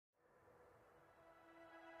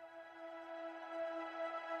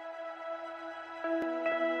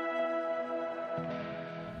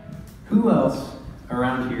who else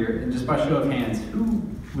around here, and just by show of hands, who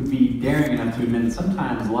would be daring enough to admit that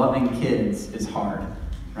sometimes loving kids is hard,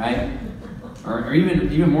 right? Or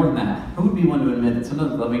even more than that, who would be one to admit that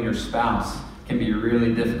sometimes loving your spouse can be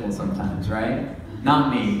really difficult sometimes, right?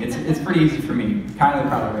 Not me. It's pretty easy for me. Kylie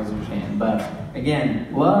probably raises her hand. But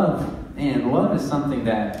again, love is something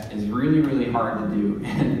that is really, really hard to do.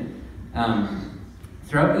 And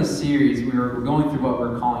throughout this series, we're going through what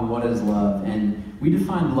we're calling What is Love? And we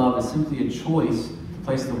define love as simply a choice to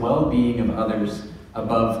place the well-being of others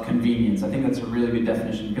above convenience. I think that's a really good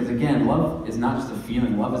definition because, again, love is not just a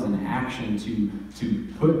feeling. Love is an action to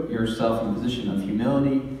put yourself in a position of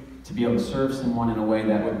humility, to be able to serve someone in a way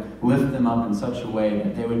that would lift them up in such a way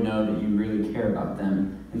that they would know that you really care about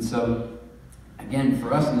them. And so, again,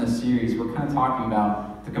 for us in this series, we're kind of talking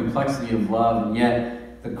about the complexity of love, and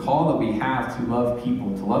yet the call that we have to love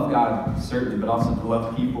people, to love God certainly, but also to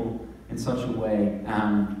love people in such a way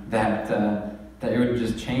that it would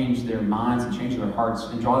just change their minds and change their hearts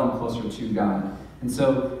and draw them closer to God. And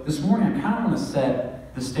so this morning, I kind of want to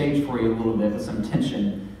set the stage for you a little bit with some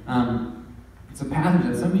tension. It's a passage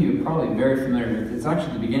that some of you are probably very familiar with. It's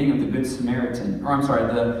actually the beginning of the Good Samaritan, or I'm sorry,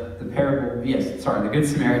 the parable, the Good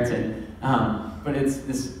Samaritan. But it's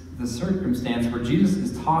the circumstance where Jesus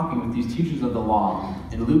is talking with these teachers of the law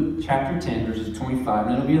in Luke chapter 10, verses 25,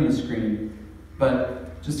 and it'll be on the screen.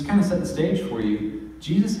 But just to kind of set the stage for you,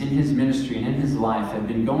 Jesus in his ministry and in his life had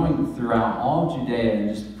been going throughout all Judea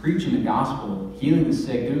and just preaching the gospel, healing the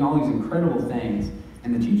sick, doing all these incredible things.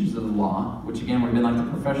 And the teachers of the law, which again would have been like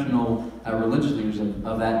the professional religious leaders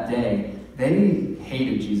of that day, they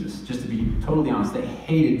hated Jesus. Just to be totally honest, they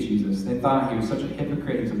hated Jesus. They thought he was such a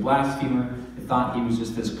hypocrite, he was a blasphemer. They thought he was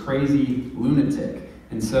just this crazy lunatic.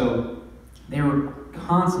 And so they were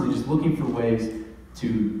constantly just looking for ways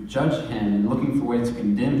to judge him and looking for ways to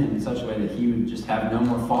condemn him in such a way that he would just have no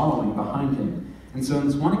more following behind him. And so on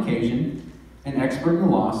this one occasion, an expert in the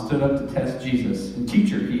law stood up to test Jesus. And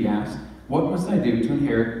teacher, he asked, "What must I do to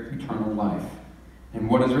inherit eternal life?" "And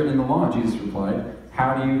what is written in the law?" Jesus replied.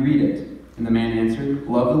 "How do you read it?" And the man answered,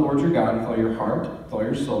 "Love the Lord your God with all your heart, with all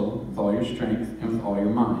your soul, with all your strength, and with all your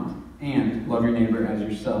mind. And love your neighbor as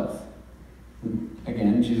yourself." And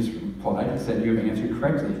again, Jesus replied and said, "You have answered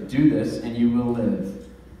correctly. Do this, and you will live."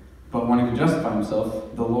 But wanting to justify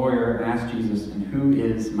himself, the lawyer asked Jesus, "And who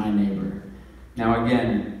is my neighbor?" Now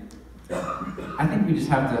again, I think we just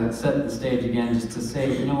have to set the stage again just to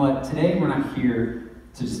say, you know what, today we're not here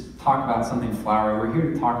to just talk about something flowery. We're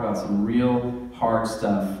here to talk about some real hard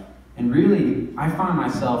stuff. And really, I find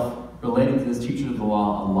myself relating to this teacher of the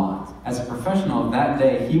law a lot. As a professional of that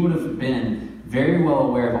day, he would have been very well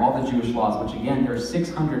aware of all the Jewish laws, which again, there are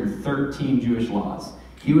 613 Jewish laws.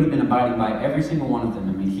 He would have been abiding by every single one of them.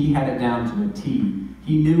 I mean, he had it down to a T.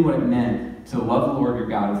 He knew what it meant to love the Lord your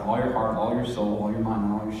God with all your heart, all your soul, all your mind,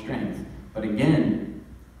 and all your strength. But again,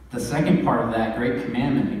 the second part of that great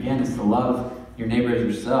commandment, again, is to love your neighbor as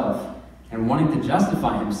yourself. And wanting to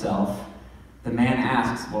justify himself, the man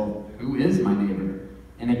asks, well, who is my neighbor?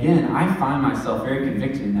 And again, I find myself very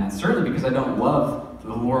convicted in that, certainly because I don't love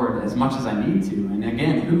the Lord as much as I need to. And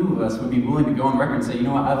again, who of us would be willing to go on record and say, you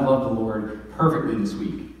know what, I've loved the Lord perfectly this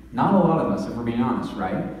week? Not a lot of us, if we're being honest,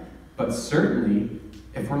 right? But certainly,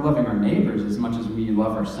 if we're loving our neighbors as much as we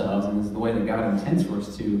love ourselves, and it's the way that God intends for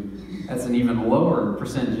us to, that's an even lower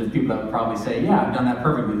percentage of people that would probably say, yeah, I've done that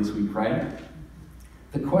perfectly this week, right?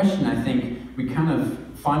 The question I think we kind of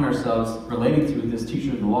find ourselves relating to with this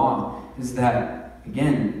teacher of the law is that,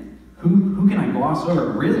 again, who can I gloss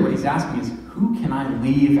over? Really what he's asking is, who can I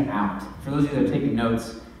leave out? For those of you that are taking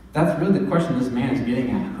notes, that's really the question this man is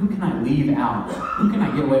getting at. Who can I leave out? Who can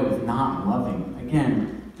I get away with not loving?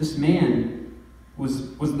 Again, this man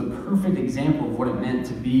was the perfect example of what it meant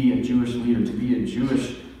to be a Jewish leader, to be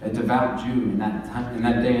a devout Jew in that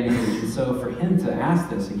day and age. And so for him to ask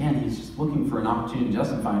this, again, he's just looking for an opportunity to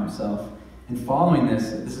justify himself. And following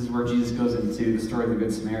this is where Jesus goes into the story of the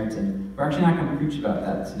Good Samaritan. We're actually not going to preach about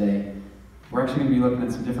that today. We're actually going to be looking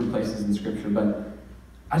at some different places in Scripture, but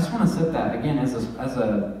I just want to set that, again, as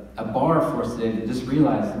a bar for us today to just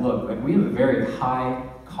realize, look, like we have a very high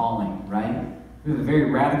calling, right? We have a very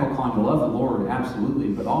radical calling to love the Lord, absolutely,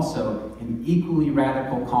 but also an equally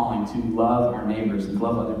radical calling to love our neighbors and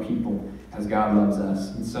love other people as God loves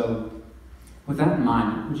us. And so, with that in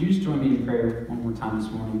mind, would you just join me in prayer one more time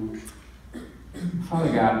this morning?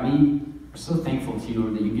 Father God, we are so thankful to you,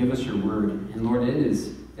 Lord, that you give us your word. And Lord,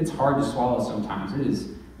 it's hard to swallow sometimes. It is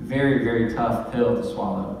a very, very tough pill to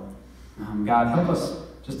swallow. God, help us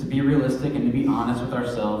just to be realistic and to be honest with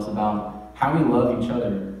ourselves about how we love each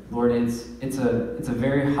other. Lord, it's a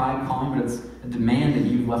very high calling, but it's a demand that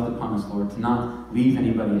you've left upon us, Lord, to not leave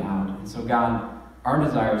anybody out. And so, God, our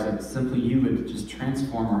desire is that simply you would just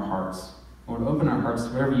transform our hearts. Lord, open our hearts to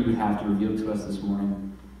whatever you would have to reveal to us this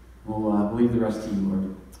morning. We'll leave the rest to you,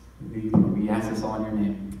 Lord. We ask this all in your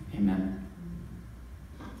name. Amen.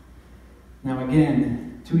 Now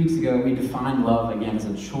again, 2 weeks ago, we defined love again as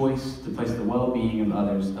a choice to place the well-being of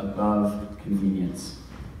others above convenience.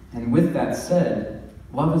 And with that said,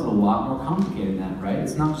 love is a lot more complicated than that, right?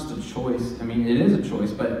 It's not just a choice. I mean, it is a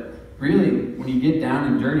choice, but really, when you get down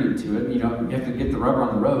and dirty to it, you have to get the rubber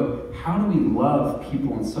on the road. How do we love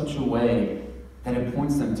people in such a way that it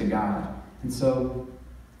points them to God? And so,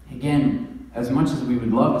 again, as much as we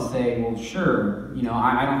would love to say, well, sure,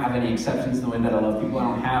 I don't have any exceptions in the way that I love people. I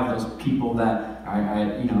don't have those people that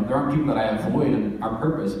there aren't people that I avoid in our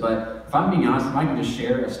purpose. But if I'm being honest, if I can just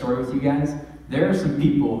share a story with you guys, there are some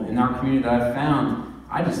people in our community that I've found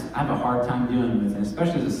I have a hard time dealing with, and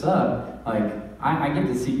especially as a sub, I get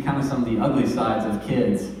to see kind of some of the ugly sides of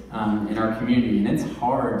kids in our community, and it's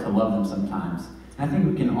hard to love them sometimes. And I think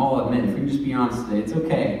we can all admit, if we can just be honest today, it's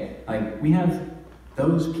okay. We have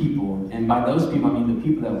those people, and by those people, I mean the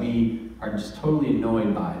people that we are just totally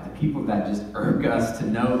annoyed by, the people that just irk us to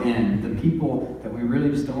no end, the people that we really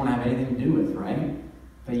just don't want to have anything to do with, right?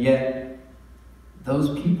 But yet,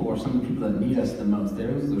 those people are some of the people that need us the most.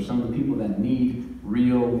 Those are some of the people that need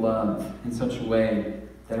real love in such a way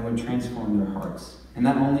that it would transform their hearts. And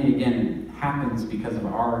that only, again, happens because of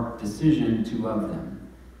our decision to love them.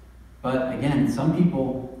 But again, some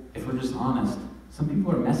people, if we're just honest, some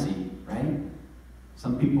people are messy, right?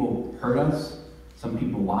 Some people hurt us. Some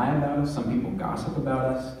people lie about us. Some people gossip about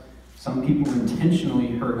us. Some people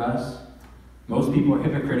intentionally hurt us. Most people are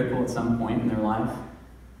hypocritical at some point in their life.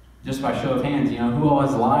 Just by show of hands, who all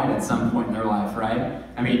has lied at some point in their life, right?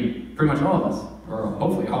 I mean, pretty much all of us, or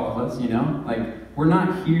hopefully all of us, we're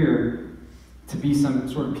not here to be some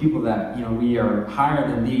sort of people that, we are higher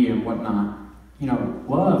than thee and whatnot.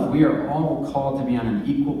 Love, we are all called to be on an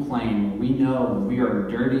equal plane where we know that we are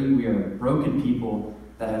dirty, we are broken people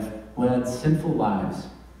that have led sinful lives,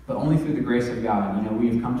 but only through the grace of God, we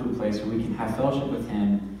have come to a place where we can have fellowship with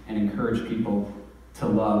Him and encourage people to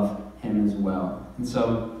love Him as well. And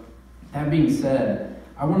so, that being said,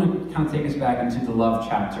 I want to kind of take us back into the love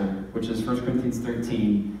chapter, which is 1 Corinthians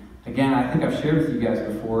 13. Again, I think I've shared with you guys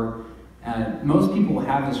before, most people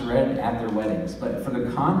have this read at their weddings, but for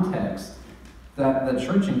the context, that the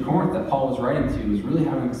church in Corinth that Paul was writing to was really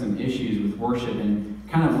having some issues with worship and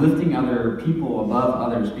kind of lifting other people above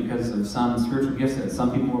others because of some spiritual gifts that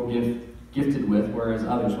some people were gifted with, whereas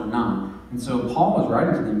others were not. And so Paul was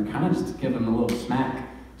writing to them kind of just to give them a little smack,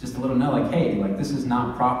 just a little no, hey, this is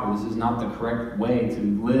not proper, this is not the correct way to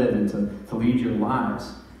live and to lead your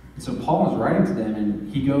lives. And so Paul was writing to them,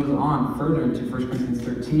 and he goes on further into 1 Corinthians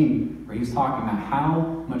 13, where he's talking about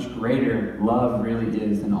how much greater love really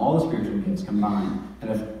is than all the spiritual gifts combined. And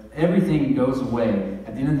if everything goes away,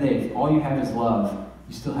 at the end of the day, if all you have is love,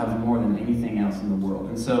 you still have more than anything else in the world.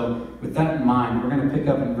 And so, with that in mind, we're going to pick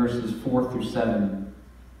up in verses 4 through 7.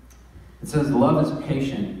 It says, "Love is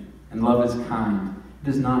patient, and love is kind. It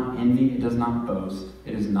does not envy, it does not boast,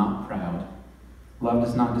 it is not proud. Love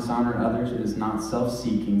does not dishonor others, it is not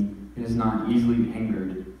self-seeking, it is not easily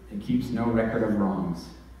angered, it keeps no record of wrongs.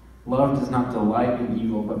 Love does not delight in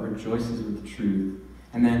evil, but rejoices with the truth."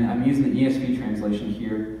 And then I'm using the ESV translation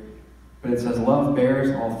here, but it says, "Love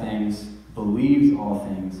bears all things, believes all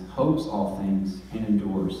things, hopes all things, and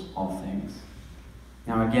endures all things."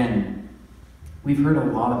 Now again, we've heard a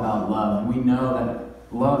lot about love, and we know that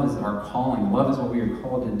love is our calling. Love is what we are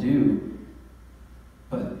called to do.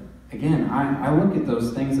 But again, I look at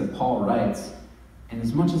those things that Paul writes, and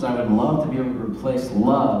as much as I would love to be able to replace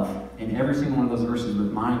love in every single one of those verses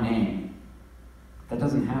with my name, that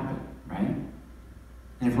doesn't happen, right?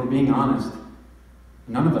 And if we're being honest,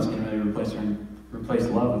 none of us can really replace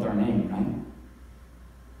love with our name, right?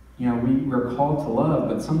 We're called to love,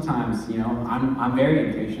 but sometimes, I'm very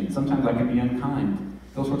impatient. Sometimes I can be unkind.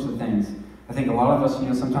 Those sorts of things. I think a lot of us,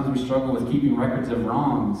 sometimes we struggle with keeping records of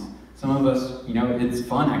wrongs. Some of us, it's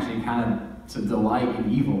fun actually kind of to delight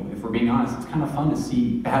in evil. If we're being honest, it's kind of fun to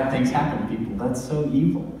see bad things happen to people. That's so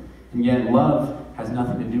evil. And yet love has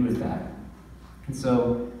nothing to do with that. And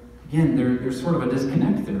so, again, there's sort of a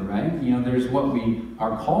disconnect there, right? There's what we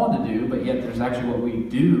are called to do, but yet there's actually what we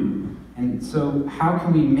do. And so how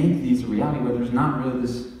can we make these a reality where there's not really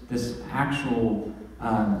this actual,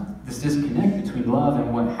 this disconnect between love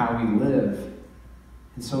and how we live?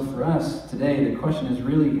 And so for us today, the question is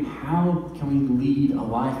really, how can we lead a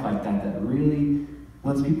life like that really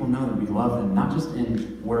lets people know that we love them, not just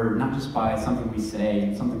in word, not just by something we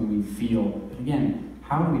say, something we feel, but again,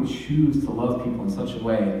 how do we choose to love people in such a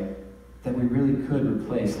way that we really could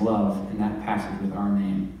replace love in that passage with our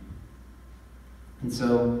name? And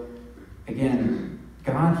so, again,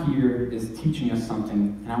 God here is teaching us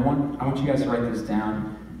something, and I want you guys to write this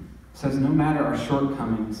down. It says, no matter our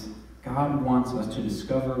shortcomings, God wants us to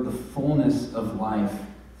discover the fullness of life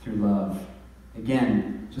through love.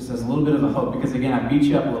 Again, just as a little bit of a hope, because again, I beat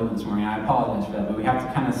you up a little bit this morning. I apologize for that, but we have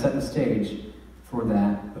to kind of set the stage for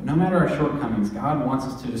that. But no matter our shortcomings, God wants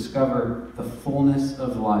us to discover the fullness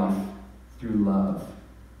of life through love.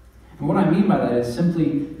 And what I mean by that is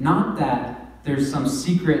simply not that there's some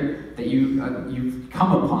secret that you've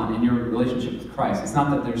come upon in your relationship with Christ. It's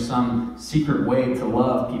not that there's some secret way to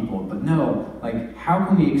love people, but no, like, how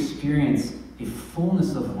can we experience a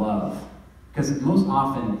fullness of love? Because most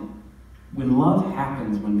often, when love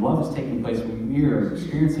happens, when love is taking place, when we are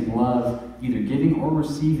experiencing love, either giving or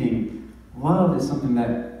receiving, love is something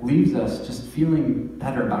that leaves us just feeling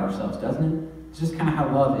better about ourselves, doesn't it? It's just kind of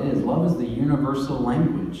how love is. Love is the universal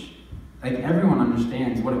language. Like, everyone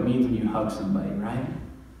understands what it means when you hug somebody, right?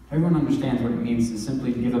 Everyone understands what it means to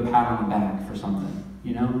simply give a pat on the back for something,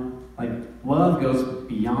 you know? Like, love goes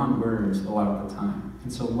beyond words a lot of the time.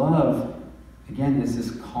 And so love, again, is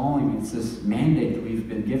this calling, it's this mandate that we've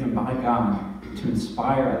been given by God to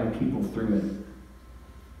inspire other people through it.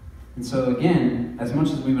 And so again, as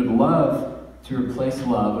much as we would love to replace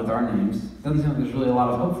love with our names, it doesn't seem like there's really a lot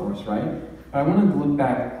of hope for us, right? But I wanted to look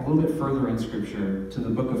back a little bit further in Scripture to the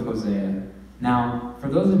book of Hosea. Now, for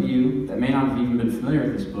those of you that may not have even been familiar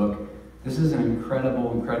with this book, this is an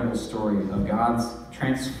incredible, incredible story of God's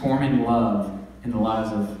transforming love in the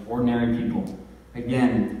lives of ordinary people.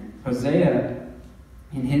 Again, Hosea,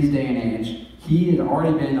 in his day and age, he had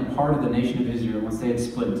already been a part of the nation of Israel once they had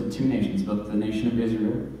split into two nations, both the nation of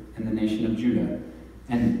Israel and the nation of Judah.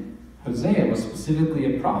 And Hosea was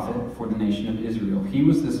specifically a prophet for the nation of Israel. He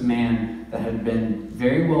was this man that had been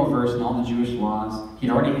very well versed in all the Jewish laws. He'd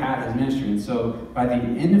already had his ministry. And so by the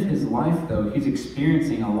end of his life, though, he's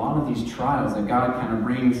experiencing a lot of these trials that God kind of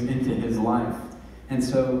brings into his life. And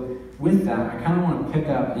so with that, I kind of want to pick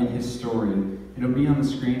up in his story. It'll be on the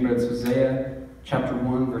screen, but it's Hosea chapter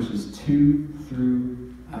 1, verses 2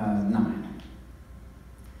 through 9.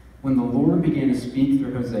 When the Lord began to speak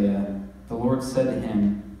through Hosea, the Lord said to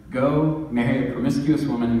him, "Go, marry a promiscuous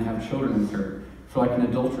woman and have children with her. For like an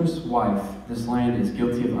adulterous wife, this land is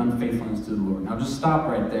guilty of unfaithfulness to the Lord." Now just stop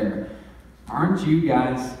right there. Aren't you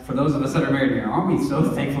guys, for those of us that are married here, aren't we so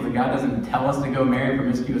thankful that God doesn't tell us to go marry a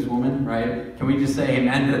promiscuous woman, right? Can we just say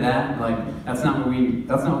amen to that? Like, that's not what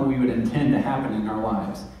we would intend to happen in our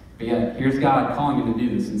lives. But yet, here's God calling you to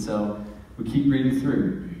do this, and so we keep reading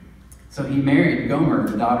through. So he married Gomer,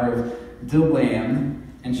 the daughter of Dillon,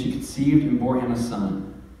 and she conceived and bore him a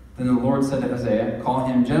son. Then the Lord said to Hosea, "Call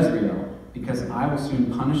him Jezreel, because I will soon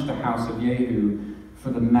punish the house of Jehu for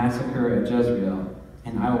the massacre at Jezreel,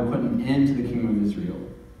 and I will put an end to the kingdom of Israel.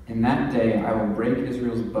 In that day I will break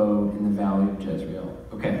Israel's bow in the valley of Jezreel."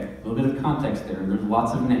 Okay, a little bit of context there. There's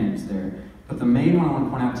lots of names there. But the main one I want to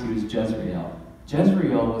point out to you is Jezreel.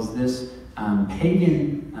 Jezreel was this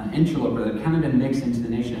pagan interloper that had kind of been mixed into the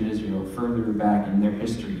nation of Israel further back in their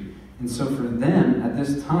history. And so for them, at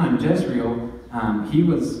this time, Jezreel, he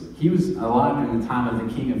was alive during the time of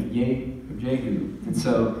the king of Jehu. And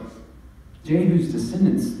so Jehu's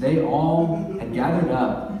descendants, they all had gathered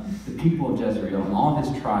up the people of Jezreel and all his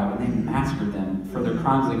tribe, and they massacred them for their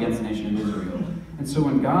crimes against the nation of Israel. And so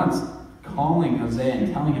when God's calling Hosea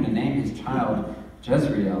and telling him to name his child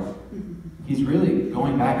Jezreel, he's really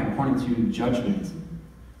going back and pointing to judgment.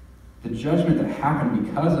 The judgment that happened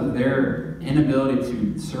because of their inability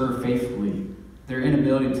to serve faithfully, their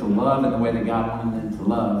inability to love in the way that God wanted them to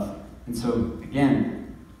love. And so, again,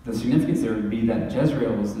 the significance there would be that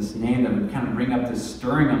Jezreel was this name that would kind of bring up this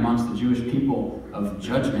stirring amongst the Jewish people of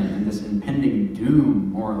judgment and this impending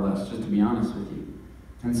doom, more or less, just to be honest with you.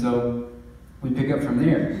 And so we pick up from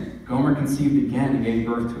there. Gomer conceived again and gave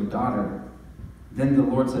birth to a daughter. Then the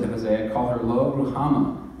Lord said to Hosea, "Call her Lo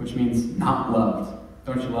Ruhamah," which means not loved.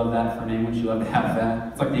 Don't you love that for a name? Wouldn't you love to have that?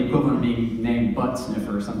 It's like the equivalent of being named Butt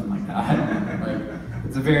Sniffer or something like that. I don't know. Like,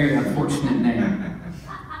 it's a very unfortunate name.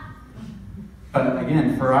 But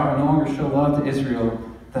again, "For I will no longer show love to Israel,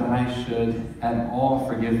 that I should at all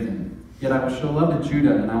forgive them. Yet I will show love to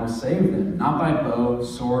Judah, and I will save them, not by bow,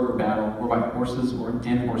 sword, or battle, or by horses or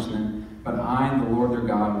 10 horsemen, but I, the Lord their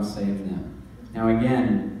God, will save them." Now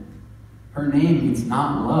again, her name means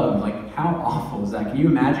not loved. Like, how awful is that? Can you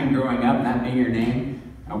imagine growing up and that being your name?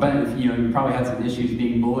 I bet if you probably had some issues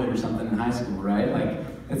being bullied or something in high school, right? Like,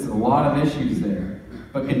 it's a lot of issues there.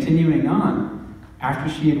 But continuing on, after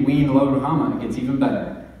she had weaned Lo-Ruhamah, it gets even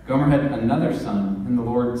better. Gomer had another son, and the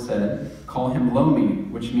Lord said, "Call him Lomi,"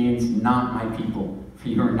 which means not my people. For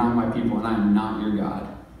you are not my people, and I am not your God.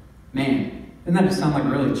 Man, doesn't that just sound like a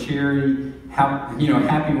really cheery,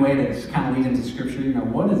 happy way to just kind of lead into Scripture?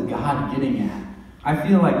 What is God getting at? I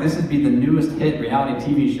feel like this would be the newest hit reality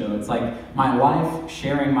TV show. It's like my wife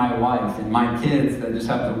sharing my wife, and my kids that just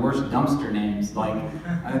have the worst dumpster names.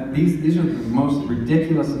 These are the most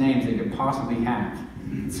ridiculous names they could possibly have.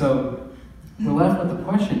 So we're left with the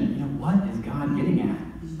question, what is God getting at?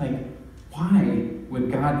 Why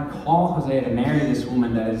would God call Hosea to marry this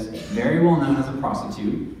woman that is very well known as a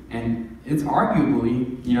prostitute? And it's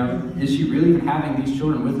arguably, is she really even having these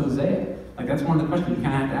children with Hosea? That's one of the questions you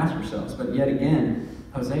kind of have to ask yourselves. But yet again,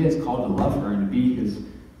 Hosea is called to love her and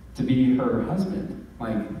to be her husband.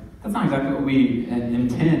 That's not exactly what we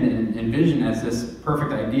intend and envision as this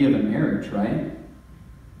perfect idea of a marriage, right?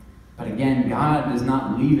 But again, God does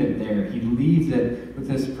not leave it there. He leaves it with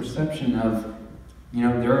this perception of,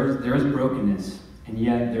 there is brokenness, and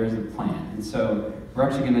yet there is a plan. And so we're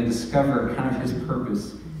actually going to discover kind of his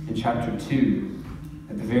purpose in chapter 2.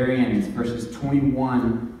 At the very end, it's verses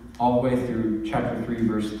 21 all the way through chapter 3,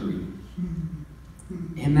 verse 3.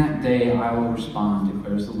 "In that day I will respond,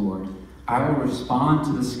 declares the Lord. I will respond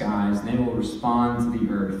to the skies, and they will respond to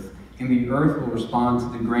the earth. And the earth will respond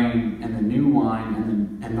to the grain, and the new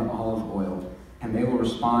wine, and the olive oil. And they will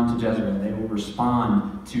respond to Jezreel. They will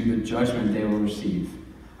respond to the judgment they will receive.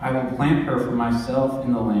 I will plant her for myself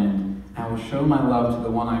in the land. I will show my love to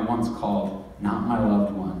the one I once called, not my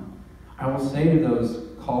loved one. I will say to those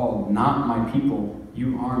called, not my people,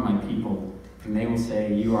 you are my people. And they will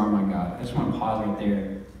say, you are my God." I just want to pause right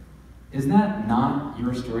there. Is that not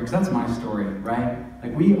your story? Because that's my story, right?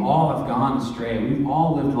 We all have gone astray. We've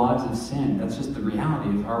all lived lives of sin. That's just the reality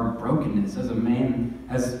of our brokenness as a man,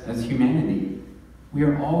 as humanity. We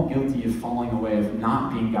are all guilty of falling away, of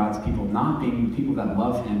not being God's people, not being people that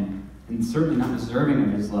love Him, and certainly not deserving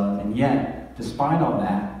of His love. And yet, despite all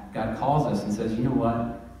that, God calls us and says, you know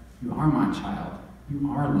what? You are my child. You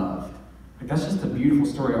are loved. That's just a beautiful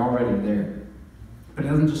story already there. But it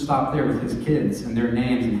doesn't just stop there with his kids and their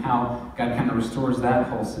names and how God kind of restores that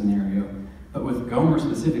whole scenario. But with Gomer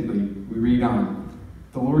specifically, we read on.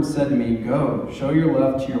 "The Lord said to me, go, show your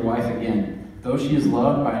love to your wife again. Though she is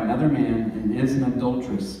loved by another man and is an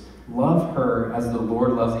adulteress, love her as the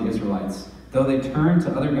Lord loves the Israelites. Though they turn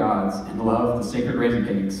to other gods and love the sacred raisin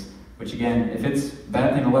cakes." Which again, if it's a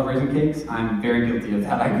bad thing to love raisin cakes, I'm very guilty of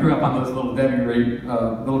that. I grew up on those little Debbie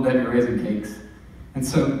raisin cakes. And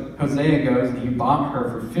so Hosea goes and he bought her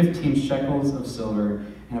for 15 shekels of silver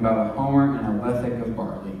and about a homer and a lethek of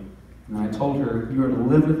barley. And I told her, "You are to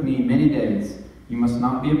live with me many days. You must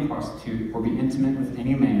not be a prostitute or be intimate with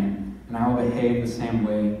any man, and I will behave the same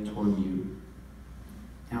way toward you."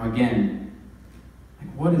 Now again,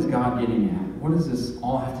 what is God getting at? What does this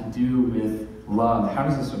all have to do with love? How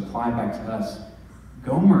does this apply back to us?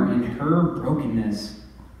 Gomer, in her brokenness,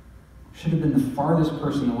 should have been the farthest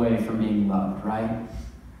person away from being loved, right?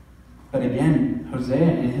 But again,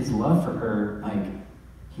 Hosea, in his love for her,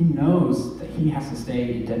 he knows that he has to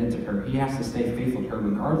stay indebted to her. He has to stay faithful to her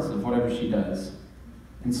regardless of whatever she does.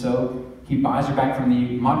 And so he buys her back from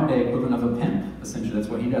the modern-day equivalent of a pimp. Essentially, that's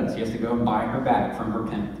what he does. He has to go and buy her back from her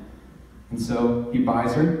pimp. And so he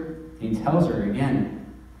buys her, and he tells her, again,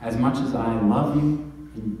 as much as I love you,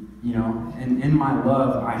 and in my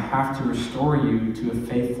love, I have to restore you to a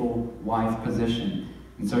faithful wife position.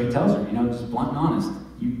 And so he tells her, just blunt and honest,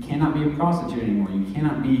 you cannot be a prostitute anymore. You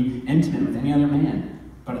cannot be intimate with any other man.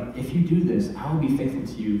 But if you do this, I will be faithful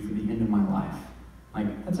to you for the end of my life.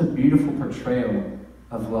 That's a beautiful portrayal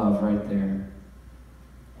of love right there.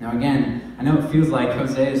 Now again, I know it feels like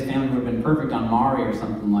Hosea's family would have been perfect on Mari or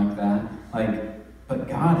something like that. But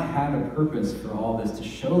God had a purpose for all this to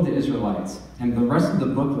show the Israelites. And the rest of the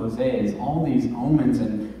book of Hosea is all these omens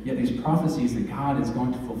and yet these prophecies that God is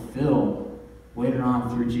going to fulfill later on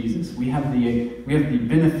through Jesus. We have the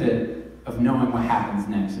benefit of knowing what happens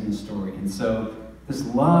next in the story. And so this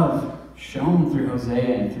love shown through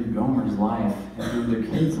Hosea and through Gomer's life and through their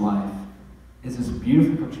kids' life is this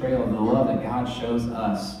beautiful portrayal of the love that God shows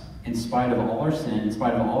us in spite of all our sin, in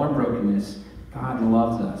spite of all our brokenness. God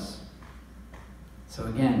loves us. So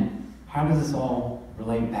again, how does this all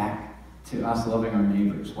relate back to us loving our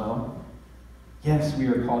neighbors? Well, yes, we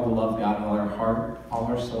are called to love God with all our heart, all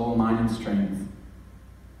our soul, mind, and strength.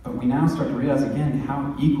 But we now start to realize again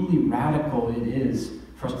how equally radical it is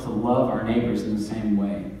for us to love our neighbors in the same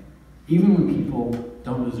way. Even when people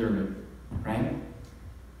don't deserve it, right?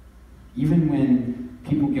 Even when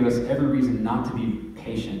people give us every reason not to be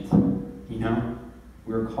patient,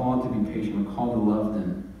 We're called to be patient. We're called to love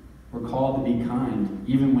them. We're called to be kind,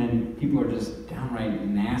 even when people are just downright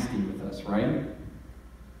nasty with us, right?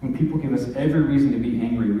 When people give us every reason to be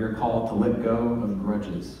angry, we are called to let go of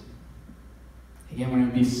grudges. Again, when it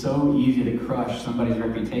would be so easy to crush somebody's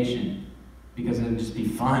reputation because it would just be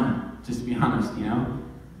fun, just to be honest,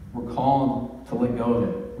 we're called to let go of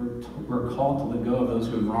it. We're called to let go of those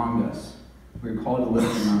who have wronged us. We're called to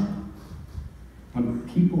lift them up. When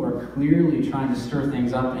people are clearly trying to stir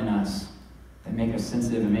things up in us that make us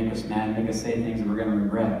sensitive and make us mad and make us say things that we're going to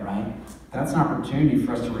regret, right? That's an opportunity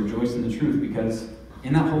for us to rejoice in the truth, because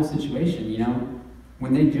in that whole situation,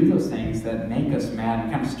 when they do those things that make us mad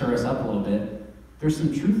and kind of stir us up a little bit, there's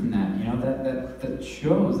some truth in that, that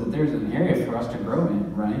shows that there's an area for us to grow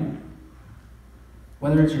in, right?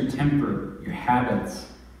 Whether it's your temper, your habits,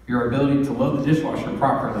 your ability to load the dishwasher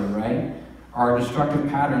properly, right? Our destructive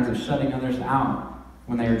patterns of shutting others out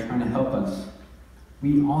when they are trying to help us.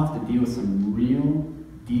 We all have to deal with some real,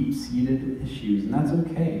 deep-seated issues, and that's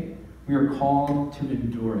okay. We are called to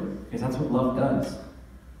endure it, because that's what love does.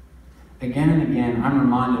 Again and again, I'm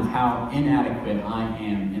reminded of how inadequate I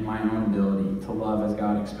am in my own ability to love as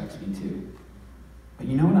God expects me to. But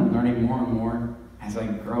you know what I'm learning more and more as I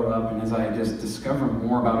grow up and as I just discover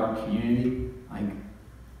more about our community?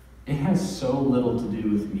 It has so little to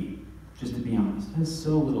do with me, just to be honest. It has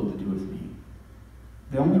so little to do with me.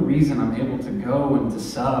 The only reason I'm able to go and to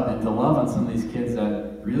sub and to love on some of these kids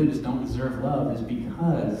that really just don't deserve love is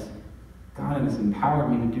because God has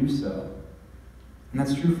empowered me to do so. And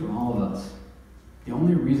that's true for all of us. The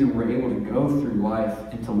only reason we're able to go through life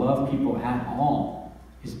and to love people at all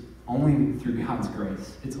is only through God's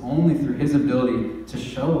grace. It's only through His ability to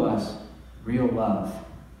show us real love.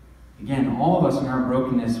 Again, all of us in our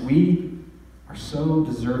brokenness, we are so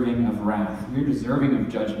deserving of wrath. We're deserving of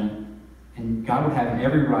judgment. And God would have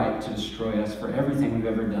every right to destroy us for everything we've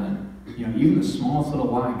ever done. Even the smallest little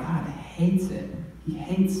lie, God hates it. He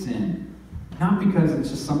hates sin. Not because it's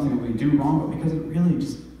just something that we do wrong, but because it really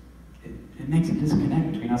just, it makes a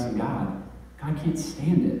disconnect between us and God. God can't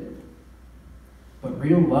stand it. But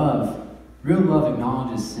real love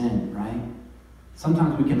acknowledges sin, right?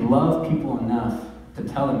 Sometimes we can love people enough to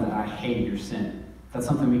tell them that I hate your sin. That's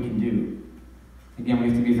something we can do. Again, we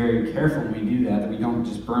have to be very careful when we do that we don't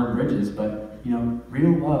just burn bridges, but,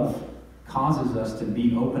 real love causes us to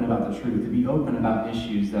be open about the truth, to be open about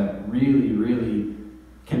issues that really, really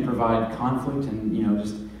can provide conflict and,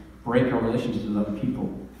 just break our relationships with other people.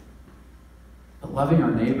 But loving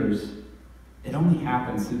our neighbors, it only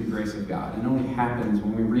happens through the grace of God. It only happens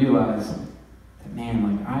when we realize that,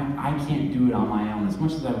 man, I can't do it on my own. As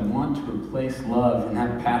much as I want to replace love in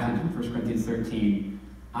that passage in 1 Corinthians 13,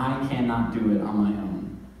 I cannot do it on my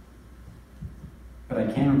own. But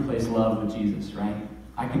I can replace love with Jesus, right?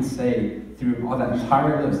 I can say, through all that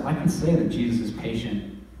entire list, I can say that Jesus is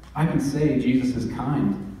patient. I can say Jesus is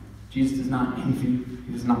kind. Jesus does not envy.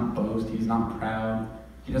 He does not boast. He is not proud.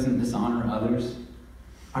 He doesn't dishonor others.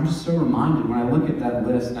 I'm just so reminded when I look at that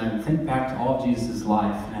list and I think back to all of Jesus'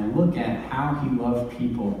 life and I look at how he loved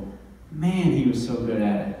people. Man, he was so good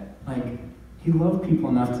at it. He loved people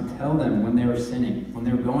enough to tell them when they were sinning, when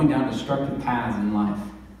they were going down destructive paths in life.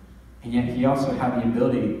 And yet he also had the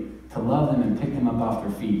ability to love them and pick them up off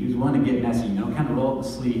their feet. He was willing to get messy, kind of roll up the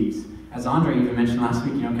sleeves. As Andre even mentioned last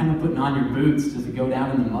week, kind of putting on your boots just to go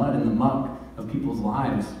down in the mud and the muck of people's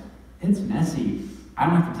lives. It's messy. I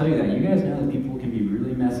don't have to tell you that. You guys know that people can be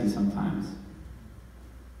really messy sometimes.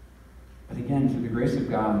 But again, through the grace of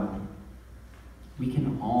God, we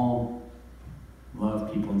can all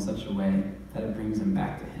love people in such a way that it brings them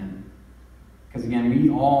back to Him. Because again, we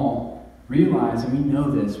all realize, and we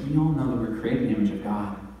know this, we all know that we're created in the image of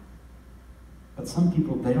God. But some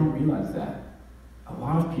people, they don't realize that. A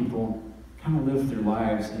lot of people kind of live their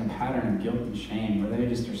lives in a pattern of guilt and shame where they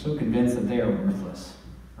just are so convinced that they are worthless,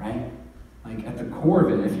 right? At the core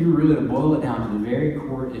of it, if you really boil it down to the very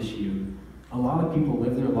core issue, a lot of people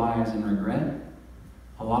live their lives in regret.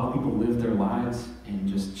 A lot of people live their lives in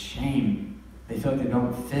just shame. They feel like they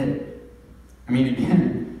don't fit.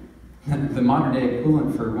 Again, the modern day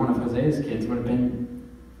equivalent for one of Hosea's kids would have been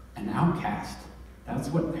an outcast. That's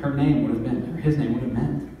what her name would have been, or his name would have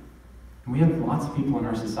meant. And we have lots of people in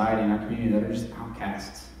our society, in our community, that are just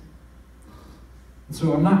outcasts. And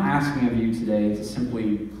so I'm not asking of you today to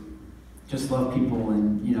simply just love people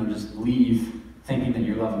and, just leave thinking that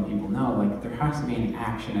you're loving people. No, there has to be an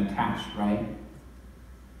action attached, right?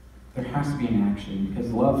 There has to be an action,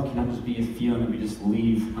 because love cannot just be a feeling that we just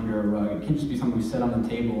leave under a rug. It can't just be something we set on the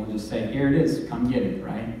table and just say, here it is, come get it,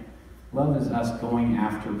 right? Love is us going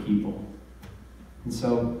after people. And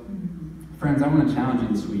so, friends, I want to challenge you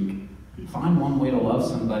this week. Find one way to love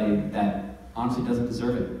somebody that honestly doesn't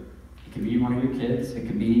deserve it. It could be one of your kids. It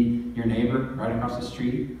could be your neighbor right across the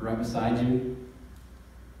street, right beside you.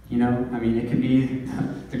 You know, I mean, it could be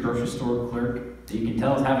the grocery store clerk that you can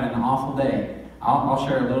tell is having an awful day. I'll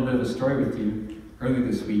share a little bit of a story with you. Earlier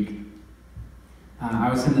this week, I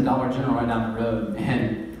was in the Dollar General right down the road,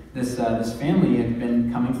 and this family had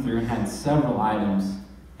been coming through and had several items.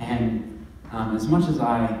 And as much as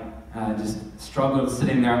I just struggled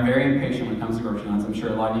sitting there, I'm very impatient when it comes to grocery aisles. I'm sure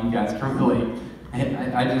a lot of you guys can relate.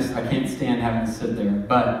 I can't stand having to sit there.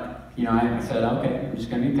 But, you know, I said, okay, I'm just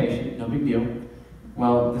going to be patient, no big deal.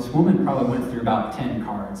 Well, this woman probably went through about 10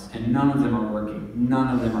 cards, and none of them are working.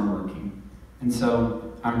 None of them are working. And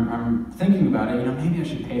so I'm thinking about it, you know, maybe I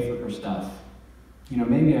should pay for her stuff. You know,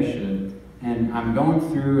 maybe I should. And I'm going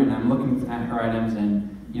through and I'm looking at her items,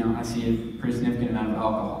 and, you know, I see a pretty significant amount of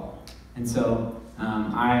alcohol. And so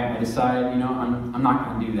I decide, you know, I'm not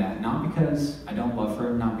going to do that. Not because I don't love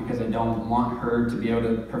her, not because I don't want her to be able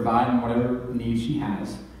to provide whatever needs she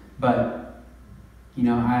has, but you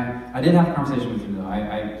know, I did have a conversation with her though.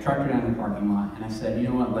 I tracked her down in the parking lot and I said, you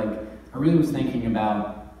know what, like, I really was thinking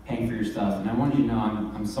about paying for your stuff, and I wanted you to know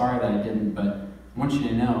I'm sorry that I didn't, but I want you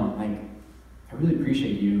to know, like, I really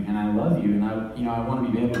appreciate you and I love you, and I want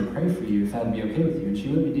to be able to pray for you if that would be okay with you. And she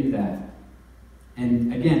let me do that.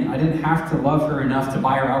 And again, I didn't have to love her enough to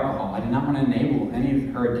buy her alcohol. I did not want to enable any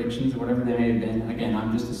of her addictions or whatever they may have been. Again,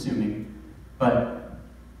 I'm just assuming. But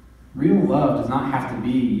real love does not have to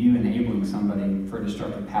be you enabling somebody for a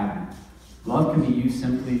destructive pattern. Love can be you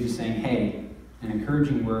simply just saying, hey, an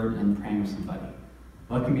encouraging word and praying with somebody.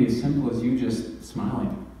 Love can be as simple as you just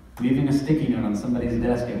smiling, leaving a sticky note on somebody's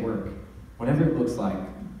desk at work. Whatever it looks like,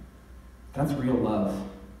 that's real love.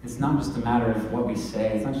 It's not just a matter of what we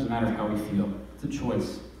say. It's not just a matter of how we feel. It's a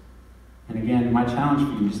choice. And again, my challenge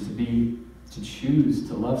for you is to choose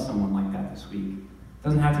to love someone like that this week. It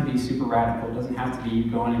doesn't have to be super radical. It doesn't have to be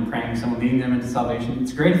going and praying someone, leading them into salvation.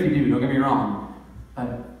 It's great if you do, don't get me wrong.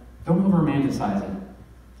 But don't over-romanticize it.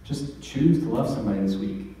 Just choose to love somebody this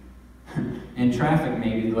week. In traffic,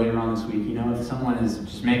 maybe later on this week, you know, if someone is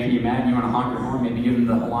just making you mad, you want to honk your horn, maybe give them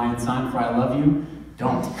the Hawaiian sign for I love you.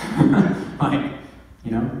 Don't. Like,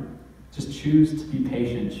 you know, just choose to be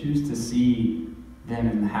patient. Choose to see them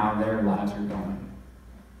and how their lives are going.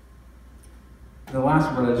 The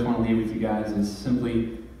last word I just want to leave with you guys is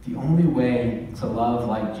simply the only way to love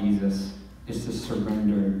like Jesus is to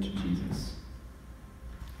surrender to Jesus.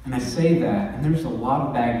 And I say that, and there's a lot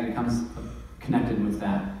of baggage that comes connected with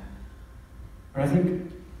that. But I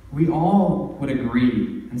think we all would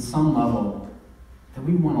agree, in some level, that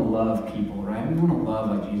we want to love people, right? We want to love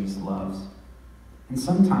like Jesus loves. And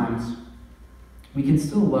sometimes we can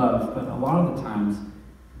still love, but a lot of the times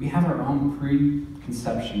we have our own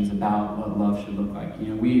preconceptions about what love should look like.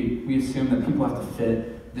 You know, we assume that people have to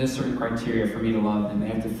fit this certain criteria for me to love them. They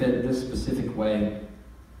have to fit this specific way.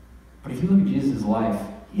 But if you look at Jesus' life,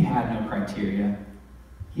 he had no criteria.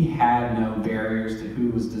 He had no barriers to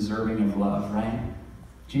who was deserving of love, right?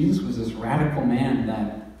 Jesus was this radical man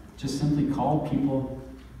that just simply called people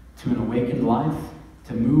to an awakened life,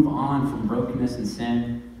 to move on from brokenness and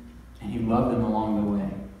sin, and he loved them along the way.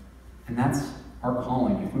 And that's our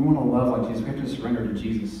calling. If we want to love like Jesus, we have to surrender to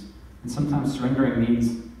Jesus. And sometimes surrendering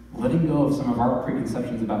means letting go of some of our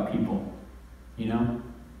preconceptions about people. You know?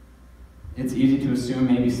 It's easy to assume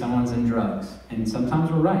maybe someone's in drugs, and sometimes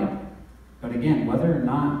we're right. But again, whether or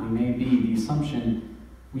not we may be, the assumption,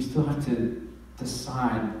 we still have to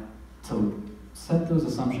decide to set those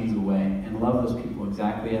assumptions away and love those people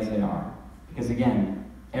exactly as they are. Because again,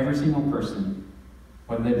 every single person,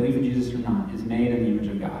 whether they believe in Jesus or not, is made in the image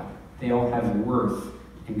of God. They all have worth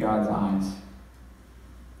in God's eyes.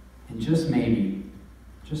 And just maybe,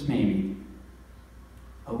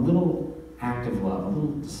 a little act of love, a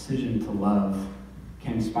little decision to love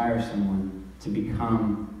can inspire someone to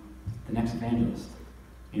become the next evangelist.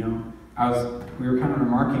 You know, we were kind of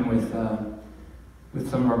remarking with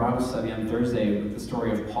some of our Bible study on Thursday with the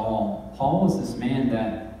story of Paul. Paul was this man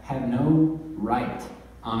that had no right,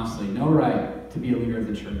 honestly, no right to be a leader of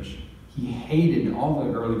the church. He hated all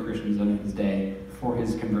the early Christians of his day for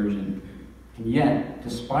his conversion. And yet,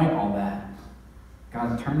 despite all that,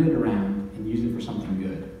 God turned it around and used it for something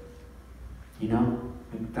good. You know,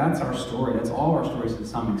 that's our story. That's all our stories to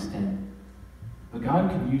some extent. But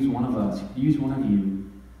God could use one of us, could use one of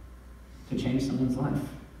you to change someone's life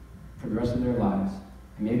for the rest of their lives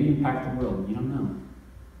and maybe impact the world. You don't know.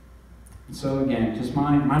 And so again, just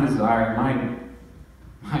my desire,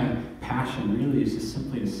 my passion really is just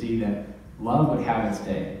simply to see that love would have its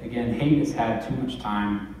day. Again, hate has had too much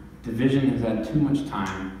time. Division has had too much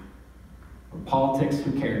time. Or politics,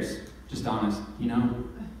 who cares? just honest,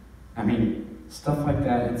 I mean, stuff like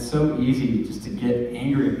that, it's so easy just to get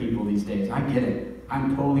angry at people these days. I get it.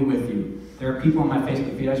 I'm totally with you. There are people on my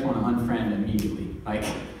Facebook feed I just want to unfriend immediately. Like,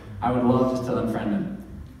 I would love just to unfriend them.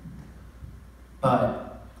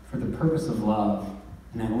 But for the purpose of love,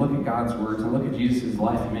 and I look at God's words, and I look at Jesus'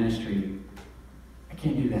 life and ministry, I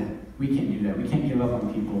can't do that. We can't do that. We can't give up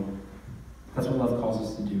on people. That's what love calls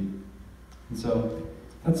us to do. And so,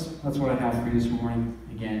 that's what I have for you this morning.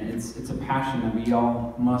 Again, it's a passion that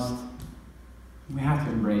we have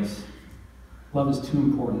to embrace. Love is too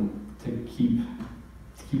important to keep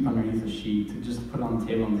underneath the sheet, to just put it on the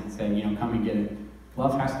table and say, come and get it.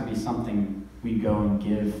 Love has to be something we go and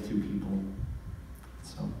give to people.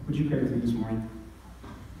 So, would you pray with me this morning?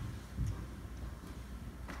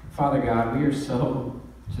 Father God, we are so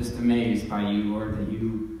just amazed by you, Lord, that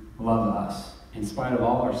you love us in spite of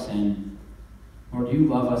all our sin. Lord, you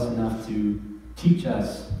love us enough to teach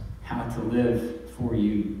us how to live for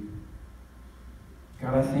you.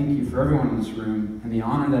 God, I thank you for everyone in this room and the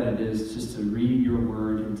honor that it is just to read your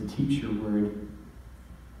word and to teach your word.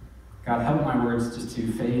 God, help my words just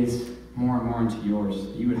to phase more and more into yours,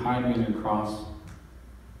 that you would hide me in your cross.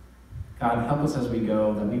 God, help us as we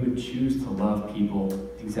go, that we would choose to love people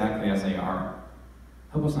exactly as they are.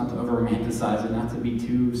 Help us not to over-romanticize it, not to be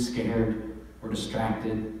too scared or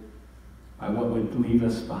distracted by what would leave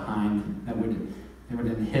us behind, that would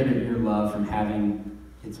inhibit your love from having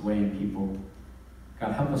its way in people.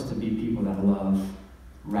 God, help us to be people that love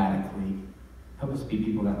radically. Help us be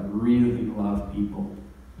people that really love people.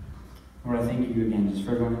 Lord, I thank you again just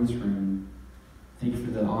for everyone in this room. Thank you for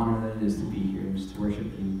the honor that it is to be here, just to worship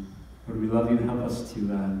you. Lord, we love you and help us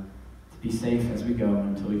to be safe as we go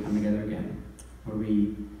until we come together again. Lord,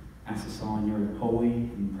 we ask this all in your holy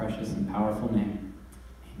and precious and powerful name.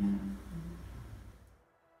 Amen.